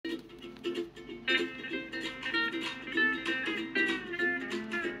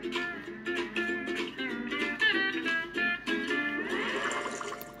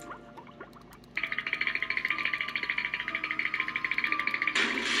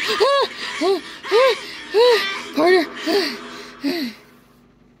Partner.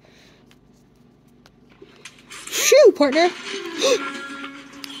 Shoo, partner.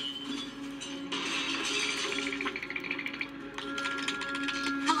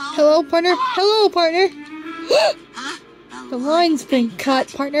 Hello, partner. Hello, partner. The line's been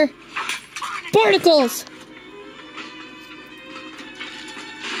cut, partner. Barnacles!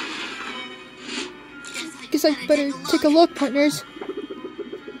 Guess I better take a look, partners.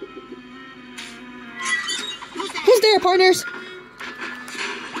 Who's there, partners?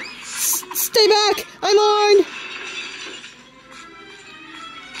 Stay back! I'm on!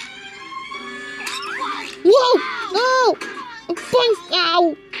 Whoa! Oh! Boing!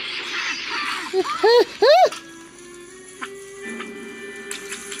 Ow!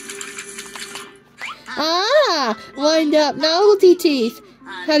 Ah! Wind up novelty teeth.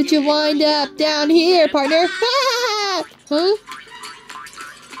 How did you wind up down here, partner? Ah! Huh?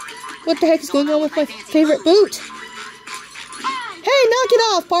 What the heck is going on with my favorite boot? Hey, knock it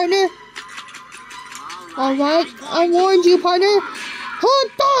off, partner! Alright, I warned you, partner. Oh,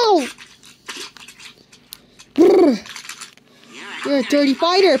 no! Brr. You're a dirty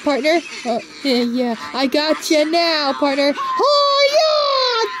fighter, partner. Yeah, I got you now, partner. Oh, yeah!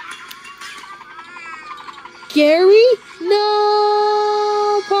 Gary?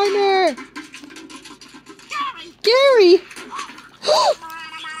 No, partner. Gary!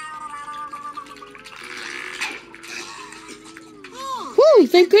 Whew,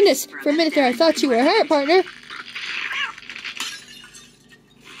 thank goodness. For a minute there, I thought you were hurt, partner.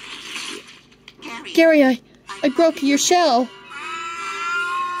 Gary, I broke your shell.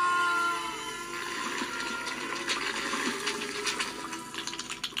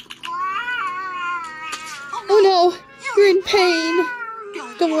 Oh no, you're in pain.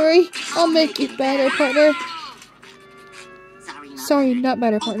 Don't worry, I'll make it better, partner. Sorry, not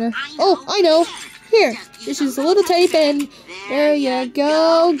better, partner. Oh, I know. Here, this is a little tape and there you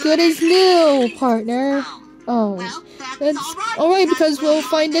go. Good as new, partner. Oh, that's alright because we'll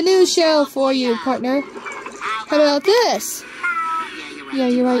find a new shell for you, partner. How about this? Yeah,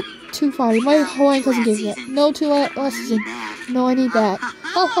 you're right. Too far. My Hawaiian cousin gave me that. No, too less. No, I need that.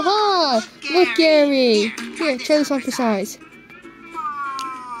 Ha ha ha! Look, Gary! Here, try this on for size.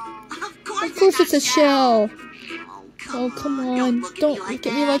 Of course it's a shell. Oh, come on. Don't look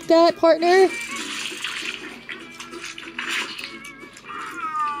at me like that, partner.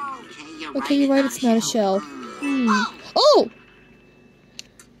 Okay, you're right, it's not a shell. Oh!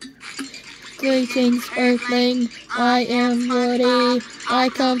 Greetings, Earthling. I am Woody. I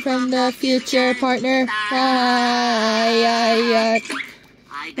come from the future, partner.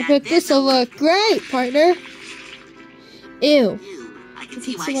 I bet this'll look great, partner. Ew. I can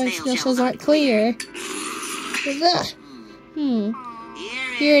see why snail shells aren't clear. Here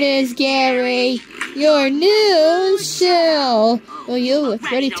it is, Gary. Your new shell. Well, you look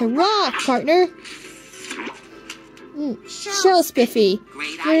ready to rock, partner. Shell Spiffy.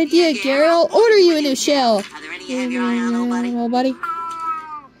 Good idea, Gary. I'll order you a new shell. Well, buddy.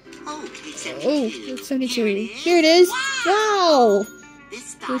 Oh, it's 72. Here it is. Wow!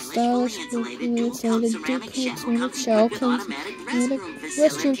 This stylish insulated dual shell comes in a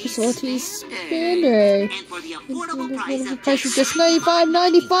restroom facilities standard. The price is just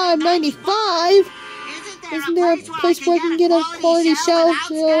 $95.95. Isn't there a place where I can get a quality shell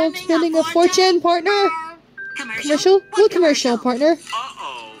without spending a fortune, partner? Commercial? What commercial, partner?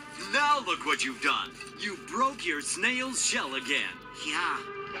 Uh-oh. Now look what you've done. You broke your snail's shell again. Yeah.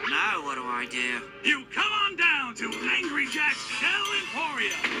 Now what do I do? You come on down to Angry Jack's Shell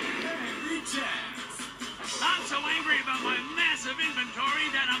Emporium. Angry Jack's. I'm so angry about my massive inventory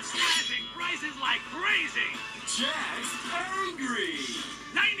that I'm slashing prices like crazy. Jack's Angry.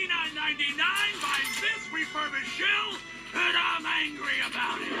 $99.99 buys this refurbished shell, and I'm angry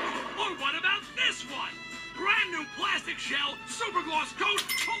about it. Or what about this one? Brand new plastic shell, super gloss coat,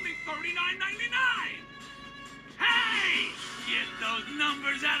 only $39.99. Hey! Get those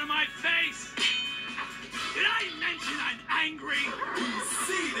numbers out of my face! Did I mention I'm angry?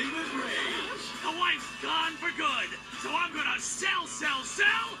 Seething with rage. The wife's gone for good, so I'm gonna sell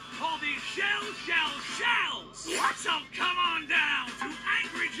all these shells. So come on down to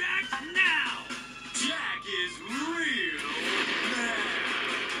Angry Jack's now! Jack is real mad.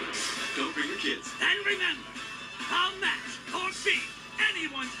 Don't bring your kids. And remember, I'll match or beat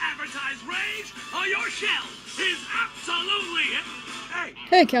anyone's advertised rage, or your shell is absolutely...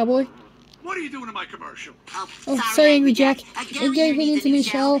 Hey, cowboy. What are you doing in my commercial? Oh, sorry, Angry Jack. Gary needs a new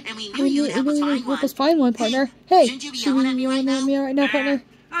shell. We need to help us find one, partner. Hey, should we yell at me right now, partner?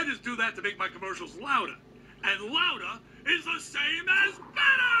 I just do that to make my commercials louder. And louder is the same as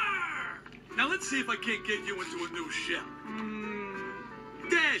better! let's see if I can't get you into a new shell.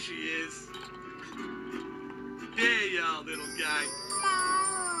 There she is. There you are, little guy.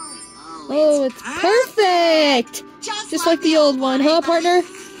 Oh, it's perfect! Just like the old one, huh, partner?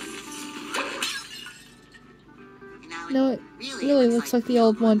 No, it really looks like the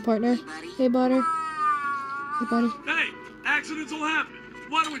old one, partner. Hey, buddy. Hey, buddy. Hey, accidents will happen.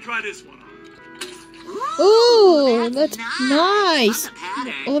 Why don't we try this one on? Ooh, that's nice.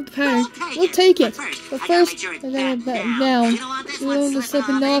 I love the pattern. We'll take it. But first, I gotta batten down. You don't want to slip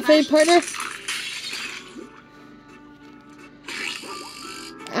and off, eh, partner?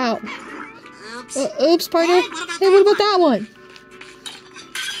 Ow. Oops, partner. Hey, what about that one?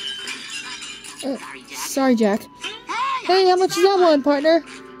 Sorry, Jack. Hey, how much is that one, partner?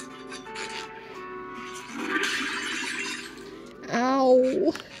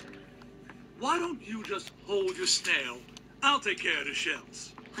 Ow. Why don't you just hold your snail? I'll take care of the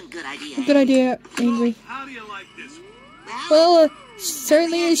shells. Good idea. Good idea, Angry. How do you like this one? Well,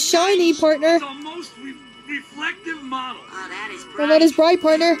 certainly is shiny, partner. It's our most reflective model. Oh, that is bright. Well, that is bright,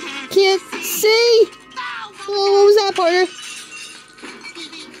 partner. Can't see! Oh, what was that, partner?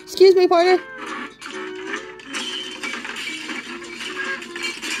 Excuse me, partner.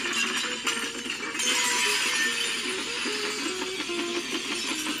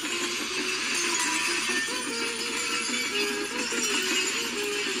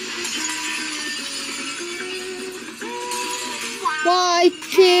 Why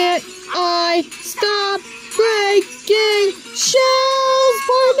can't I stop breaking shells,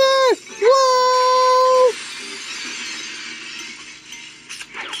 partner? Whoa!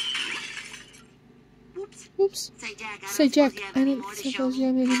 Oops. Say, Jack, I don't suppose you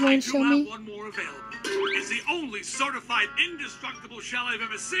have any more to show You me? have one more available. It's the only certified indestructible shell I've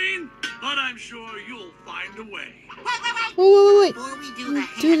ever seen, but I'm sure you'll find a way. Wait. Before we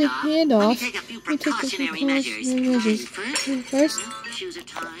Do the handoff. let me take a few precautionary measures. First, Shoes are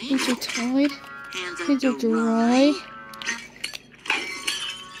tied. these are tied. Hands These are dry.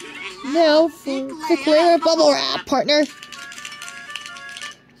 Now for the clear bubble wrap, partner.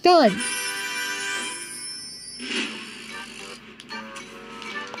 Done.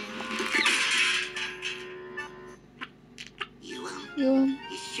 You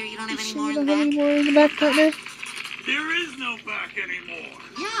sure you don't have any Sure more you in don't the have any back? more in the back, partner? There is no back anymore.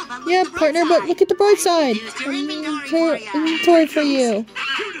 Yeah, but look Yeah, at the partner, bright but side. look at the bright side. Used your inventory for ya. Inventory for you.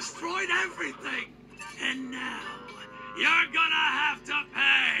 You destroyed everything. And now, you're gonna have to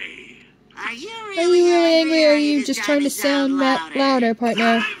pay. Are you Are really you really angry, or are you just just trying to sound louder, partner?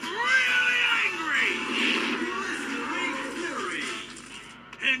 I'm really angry.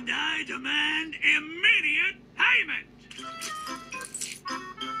 And I demand immediate payment.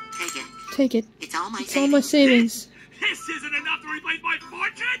 Take it. Take it. It's all my It's all my savings. This isn't enough to replace my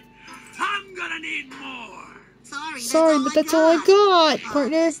fortune. I'm gonna need more. Sorry, but that's all I got,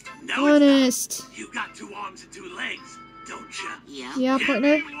 partner. No, Honest. You got 2 arms and 2 legs, don't you? Yeah. Yeah, Give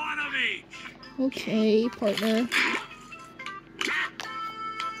partner. me one of each. Okay, partner.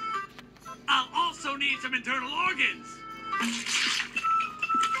 I'll also need some internal organs.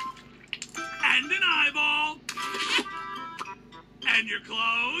 And an eyeball. And your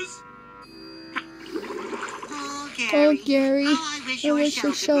clothes. Oh, Gary. Oh, I wish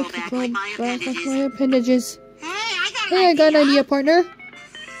your shelf could grow back like my like my appendages. appendages. Hey, Hey, I got an idea, partner.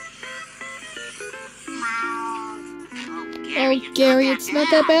 Oh, Gary, it's not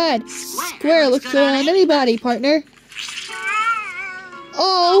that bad. Square looks good on anybody, partner.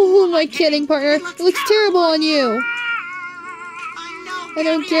 Oh, who am I kidding, partner? It looks terrible on you. I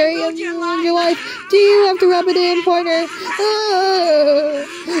know, Gary, I'm ruining your life. Do you have to rub it in, partner?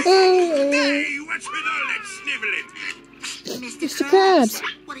 Hey, what's with all that sniveling? Mr. Krabs,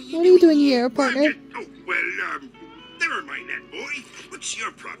 what are you doing here, partner? Oh, well, never mind that, boy. What's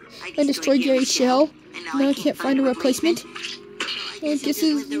your problem? I destroyed Gary's shell. Now I can't find a replacement. I guess this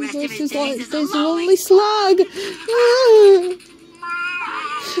is there's a lonely slug.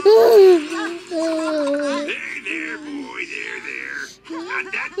 There, boy, there. Not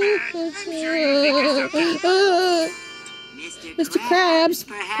that bad. I'm sure you'll think of something. Mr. Krabs,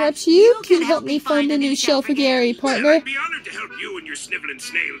 perhaps you can help me find a new shell for Gary, Well, partner. I'd be honored to help you and your sniveling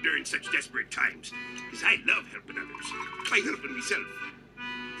snail during such desperate times. Because I love helping others. By helping myself.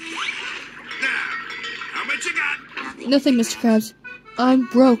 Now, how much you got? Nothing, Mr. Krabs. I'm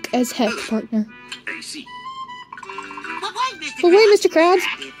broke as heck, partner. I see. But wait, Mr. Krabs.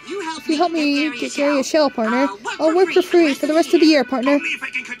 If you help me get Gary a shell, partner, I'll work for free for the rest of the year, partner. Only if I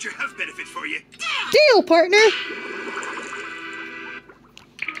can cut your health benefits for you. Deal, partner!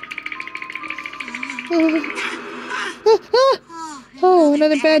 Oh,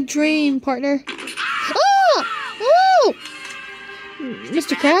 another bad dream, partner. Ah! Oh!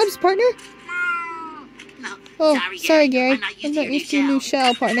 Mr. Krabs, partner? No, Oh, sorry, Gary. I'm not I'm not used to your new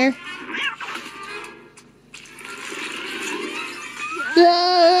shell, partner.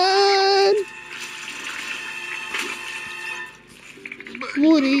 Ah!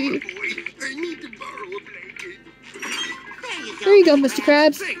 Woody. Boy, I need to borrow a blanket. There you go, Mr.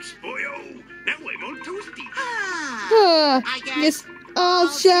 Krabs. Thanks, boyo. Now I'm all toasty. Ah, yes. I'll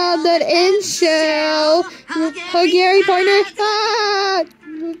shell that in shell. Oh, Gary, partner. Ah!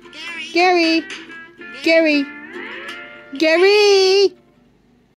 Gary. Gary. Gary.